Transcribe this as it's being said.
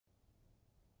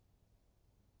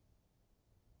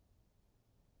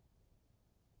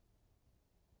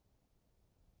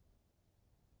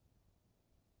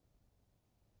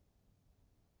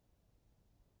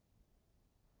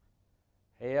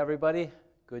Hey everybody,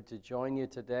 good to join you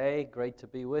today. Great to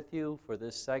be with you for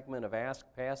this segment of Ask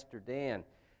Pastor Dan.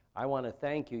 I want to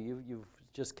thank you. You've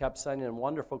just kept sending in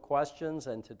wonderful questions,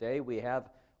 and today we have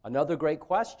another great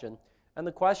question. And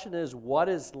the question is, what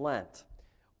is Lent?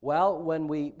 Well, when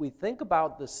we think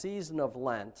about the season of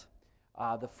Lent,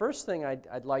 the first thing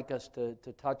I'd like us to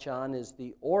touch on is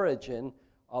the origin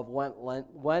of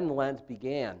when Lent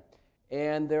began.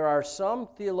 And there are some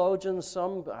theologians,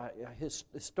 some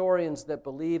historians that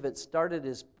believe it started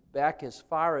back as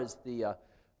far as the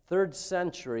 3rd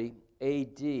century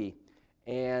A.D.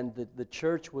 And the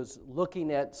church was looking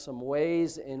at some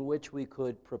ways in which we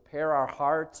could prepare our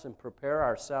hearts and prepare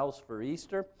ourselves for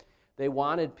Easter. They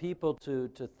wanted people to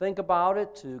think about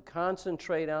it, to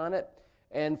concentrate on it,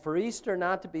 and for Easter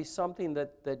not to be something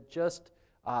that they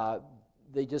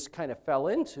just kind of fell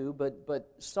into,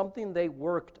 but something they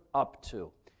worked up to.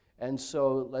 And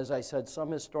so, as I said, some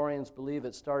historians believe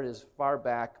it started as far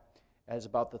back as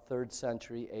about the 3rd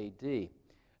century A.D.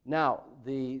 Now,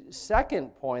 the second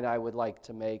point I would like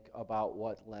to make about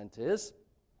what Lent is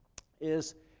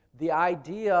the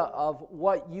idea of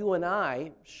what you and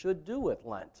I should do with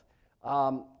Lent.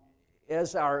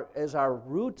 As our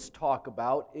roots talk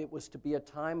about, it was to be a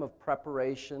time of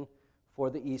preparation for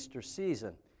the Easter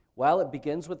season. Well, it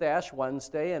begins with Ash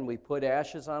Wednesday, and we put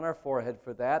ashes on our forehead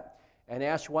for that. And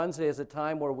Ash Wednesday is a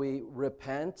time where we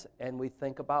repent and we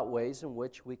think about ways in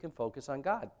which we can focus on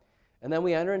God. And then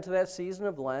we enter into that season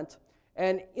of Lent.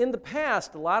 And in the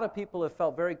past, a lot of people have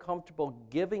felt very comfortable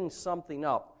giving something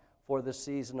up for the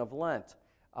season of Lent.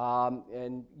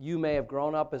 And you may have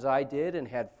grown up as I did and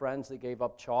had friends that gave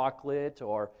up chocolate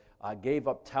or gave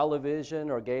up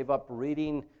television or gave up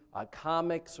reading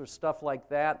comics or stuff like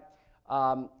that.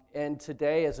 And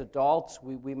today, as adults,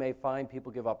 we may find people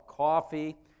give up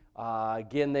coffee.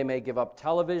 Again, they may give up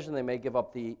television. They may give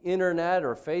up the internet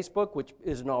or Facebook, which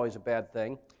isn't always a bad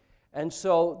thing. And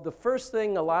so the first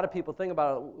thing a lot of people think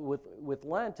about with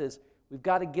Lent is we've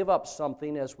got to give up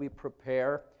something as we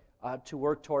prepare to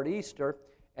work toward Easter.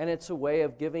 And it's a way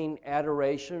of giving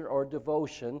adoration or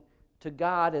devotion to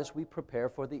God as we prepare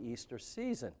for the Easter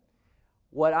season.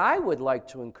 What I would like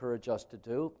to encourage us to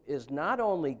do is not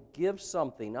only give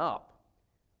something up,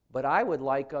 but I would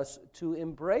like us to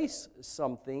embrace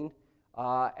something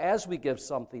as we give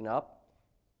something up.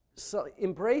 So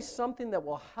embrace something that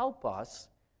will help us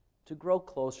to grow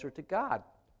closer to God.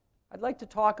 I'd like to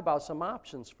talk about some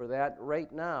options for that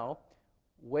right now,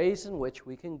 ways in which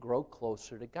we can grow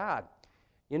closer to God.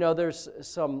 You know, there's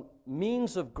some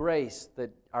means of grace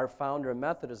that our founder of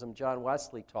Methodism, John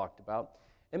Wesley, talked about.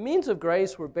 And means of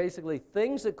grace were basically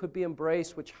things that could be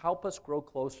embraced which help us grow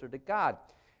closer to God.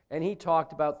 And he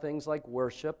talked about things like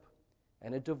worship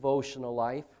and a devotional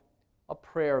life, a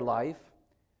prayer life,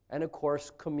 and of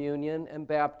course communion and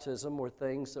baptism were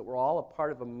things that were all a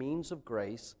part of a means of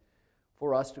grace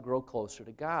for us to grow closer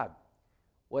to God.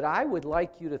 What I would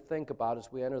like you to think about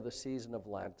as we enter the season of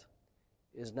Lent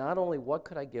is not only what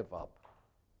could I give up,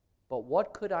 but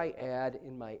what could I add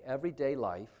in my everyday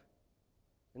life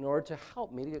in order to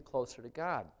help me to get closer to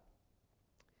God.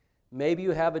 Maybe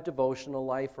you have a devotional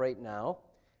life right now,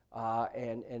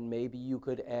 and maybe you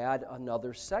could add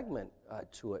another segment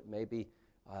to it. Maybe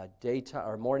daytime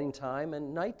or morning time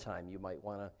and nighttime. You might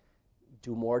want to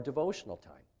do more devotional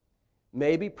time.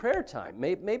 Maybe prayer time.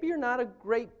 Maybe you're not a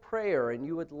great prayer and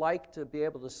you would like to be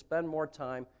able to spend more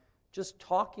time just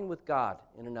talking with God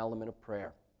in an element of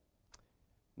prayer.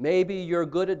 Maybe you're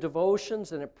good at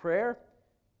devotions and at prayer,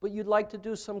 but you'd like to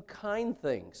do some kind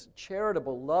things,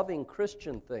 charitable, loving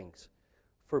Christian things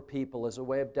for people as a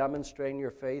way of demonstrating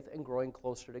your faith and growing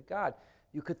closer to God.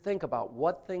 You could think about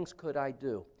what things could I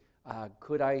do?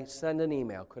 Could I send an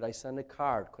email? Could I send a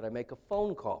card? Could I make a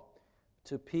phone call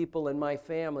to people in my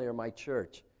family or my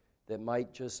church that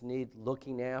might just need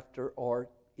looking after or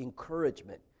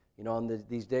encouragement? You know, in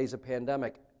these days of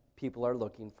pandemic, people are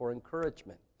looking for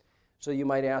encouragement. So you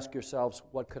might ask yourselves,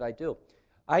 what could I do?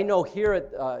 I know here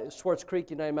at Swartz Creek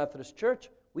United Methodist Church,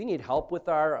 we need help with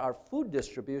our food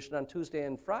distribution on Tuesday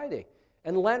and Friday.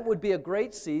 And Lent would be a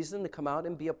great season to come out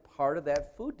and be a part of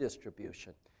that food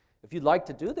distribution. If you'd like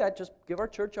to do that, just give our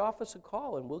church office a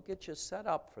call and we'll get you set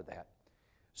up for that.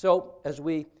 So as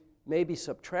we maybe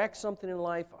subtract something in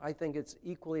life, I think it's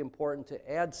equally important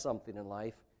to add something in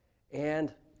life.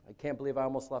 And I can't believe I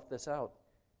almost left this out.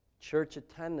 Church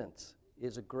attendance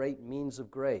is a great means of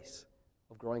grace,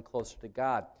 of growing closer to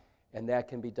God. And that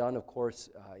can be done, of course,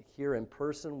 here in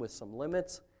person with some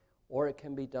limits, or it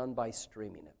can be done by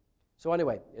streaming it. So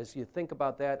anyway, as you think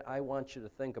about that, I want you to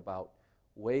think about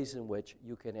ways in which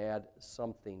you can add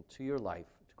something to your life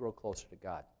to grow closer to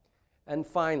God. And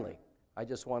finally, I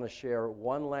just want to share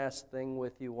one last thing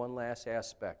with you, one last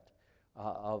aspect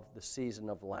of the season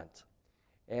of Lent.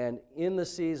 And in the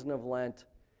season of Lent,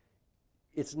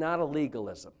 it's not a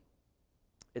legalism.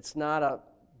 It's not a,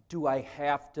 do I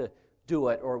have to do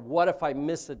it, or what if I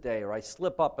miss a day, or I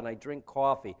slip up and I drink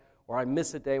coffee, or I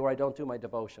miss a day where I don't do my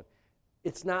devotion.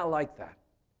 It's not like that.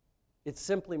 It's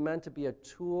simply meant to be a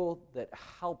tool that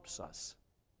helps us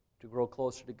to grow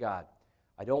closer to God.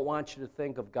 I don't want you to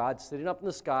think of God sitting up in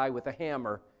the sky with a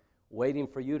hammer waiting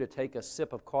for you to take a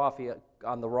sip of coffee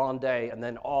on the wrong day and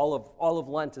then all of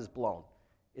Lent is blown.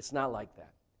 It's not like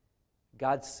that.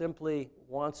 God simply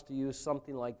wants to use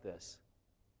something like this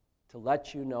to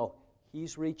let you know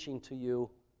He's reaching to you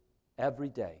every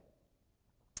day.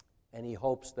 And He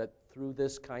hopes that through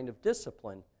this kind of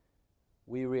discipline,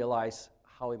 we realize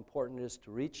how important it is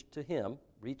to reach to Him,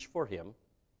 reach for Him,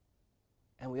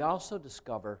 and we also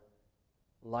discover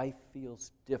life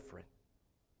feels different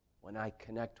when I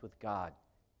connect with God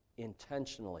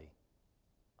intentionally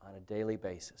on a daily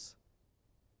basis.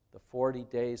 The 40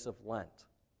 days of Lent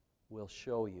will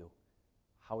show you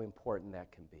how important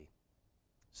that can be.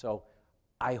 So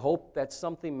I hope that's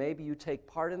something maybe you take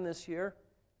part in this year.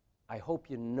 I hope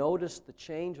you notice the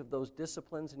change of those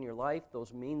disciplines in your life,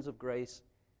 those means of grace,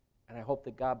 and I hope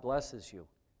that God blesses you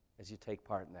as you take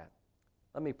part in that.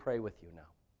 Let me pray with you now.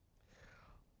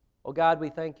 Oh God, we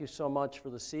thank you so much for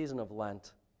the season of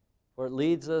Lent, for it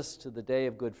leads us to the day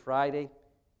of Good Friday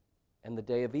and the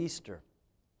day of Easter,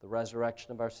 the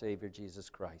resurrection of our Savior, Jesus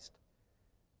Christ.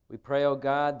 We pray, oh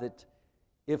God, that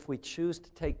if we choose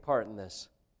to take part in this,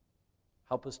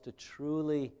 help us to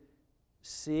truly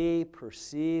see,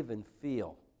 perceive, and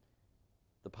feel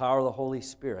the power of the Holy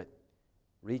Spirit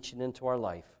reaching into our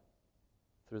life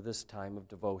through this time of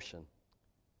devotion.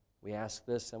 We ask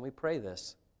this and we pray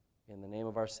this in the name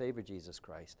of our Savior, Jesus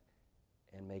Christ.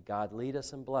 And may God lead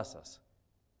us and bless us.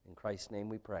 In Christ's name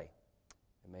we pray.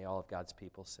 And may all of God's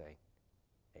people say,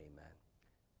 amen.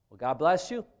 Well, God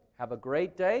bless you. Have a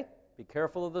great day. Be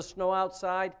careful of the snow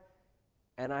outside.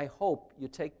 And I hope you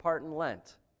take part in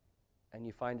Lent and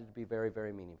you find it to be very,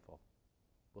 very meaningful.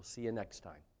 We'll see you next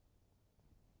time.